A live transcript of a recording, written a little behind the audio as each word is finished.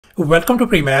Welcome to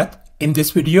PreMath. In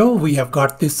this video, we have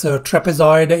got this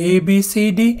trapezoid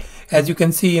ABCD, as you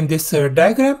can see in this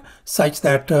diagram, such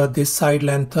that this side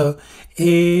length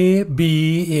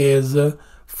AB is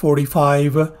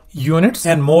 45 units,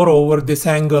 and moreover this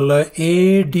angle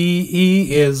ADE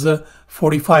is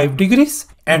 45 degrees.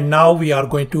 And now we are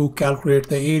going to calculate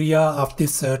the area of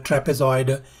this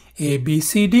trapezoid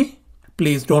ABCD.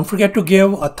 Please don't forget to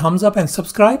give a thumbs up and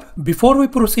subscribe. Before we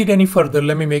proceed any further,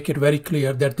 let me make it very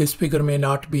clear that this figure may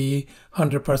not be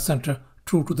 100%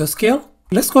 true to the scale.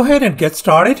 Let's go ahead and get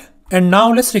started. And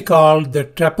now let's recall the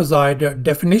trapezoid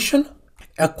definition.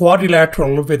 A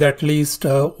quadrilateral with at least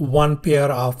one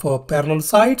pair of parallel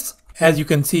sides. As you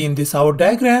can see in this our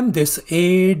diagram, this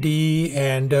AD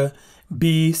and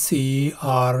BC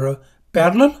are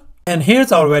parallel. And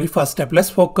here's our very first step.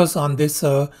 Let's focus on this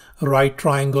right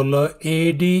triangle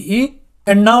ADE.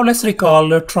 And now let's recall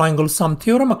the triangle sum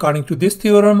theorem. According to this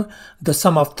theorem, the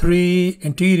sum of three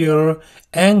interior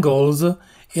angles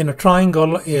in a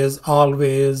triangle is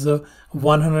always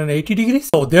 180 degrees.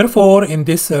 So therefore, in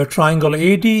this triangle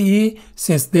ADE,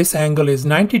 since this angle is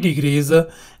 90 degrees,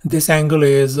 this angle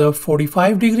is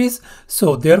 45 degrees.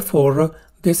 So therefore,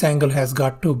 this angle has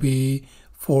got to be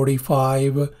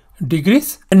 45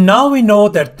 degrees. And now we know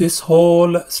that this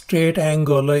whole straight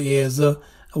angle is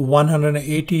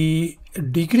 180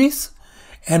 degrees,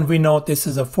 and we know this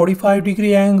is a 45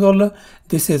 degree angle,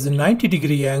 this is a 90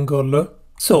 degree angle.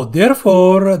 So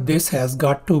therefore this has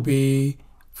got to be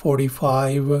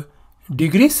 45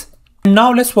 degrees. And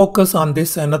now let's focus on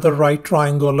this another right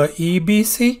triangle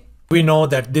EBC. We know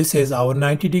that this is our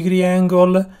 90 degree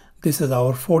angle, this is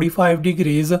our 45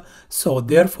 degrees. So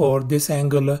therefore this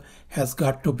angle has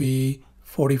got to be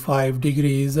 45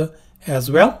 degrees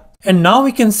as well. And now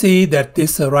we can see that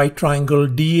this right triangle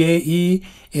DAE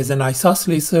is an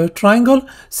isosceles triangle,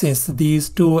 since these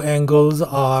two angles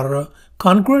are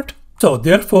congruent. So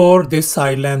therefore this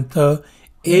side length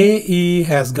AE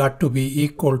has got to be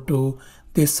equal to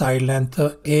this side length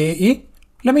AE.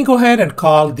 Let me go ahead and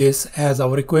call this as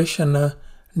our equation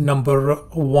number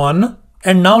 1.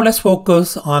 And now let's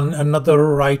focus on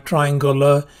another right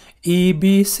triangle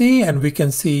EBC, and we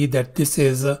can see that this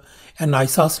is an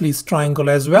isosceles triangle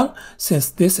as well,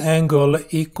 since this angle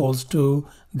equals to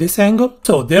this angle.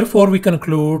 So therefore we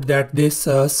conclude that this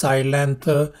side length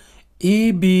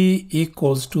EB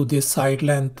equals to this side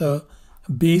length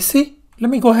BC. Let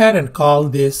me go ahead and call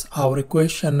this our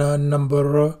equation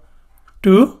number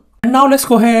 2. And now let's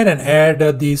go ahead and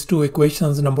add these two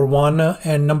equations, number 1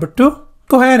 and number 2.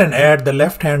 Go ahead and add the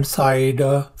left hand side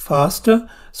first.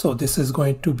 So this is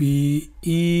going to be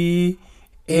EA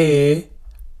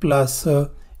plus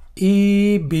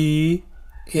EB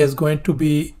is going to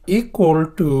be equal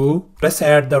to, let's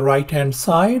add the right hand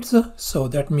sides. So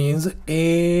that means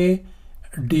AD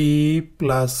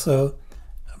plus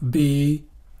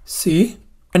BC.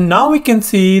 And now we can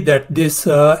see that this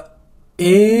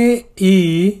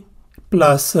AE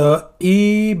plus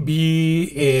EB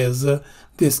is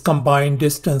this combined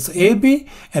distance AB,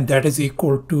 and that is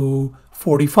equal to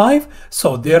 45.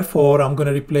 So therefore I'm going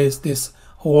to replace this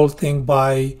whole thing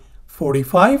by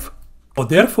 45. So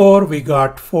therefore we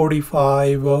got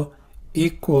 45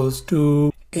 equals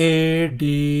to AD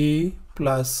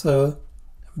plus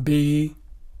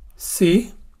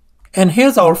BC. And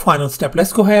here's our final step.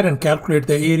 Let's go ahead and calculate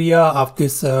the area of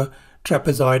this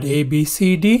trapezoid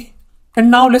ABCD. And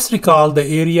now let's recall the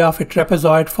area of a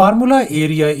trapezoid formula.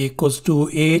 Area equals to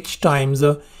H times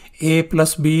A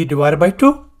plus B divided by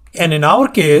 2. And in our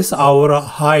case, our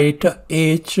height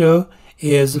H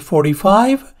is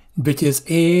 45, which is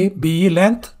AB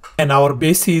length. And our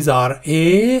bases are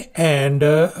A and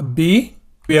B,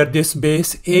 where this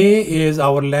base A is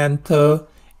our length AD,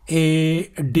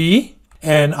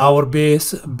 and our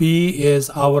base B is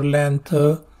our length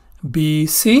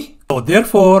BC. So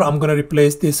therefore I'm going to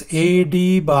replace this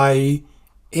AD by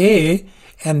A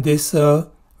and this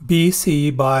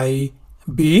BC by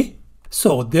B.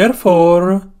 So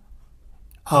therefore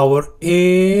our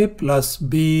A plus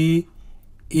B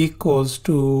equals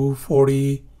to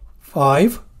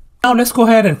 45. Now let's go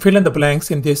ahead and fill in the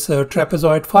blanks in this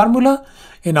trapezoid formula.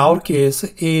 In our case,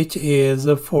 H is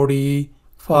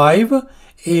 45,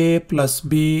 A plus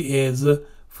B is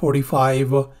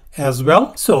 45 as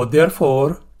well. So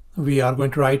therefore we are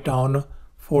going to write down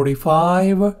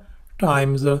 45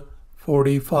 times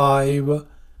 45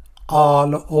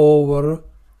 all over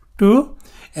 2.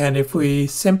 And if we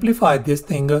simplify this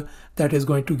thing, that is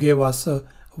going to give us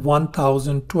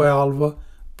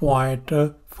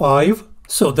 1012.5.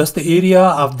 So thus the area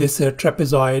of this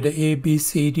trapezoid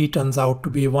ABCD turns out to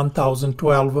be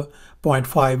 1012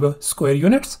 0.5 square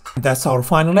units. That's our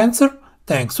final answer.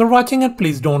 Thanks for watching, and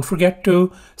please don't forget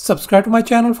to subscribe to my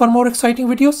channel for more exciting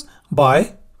videos.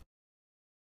 Bye.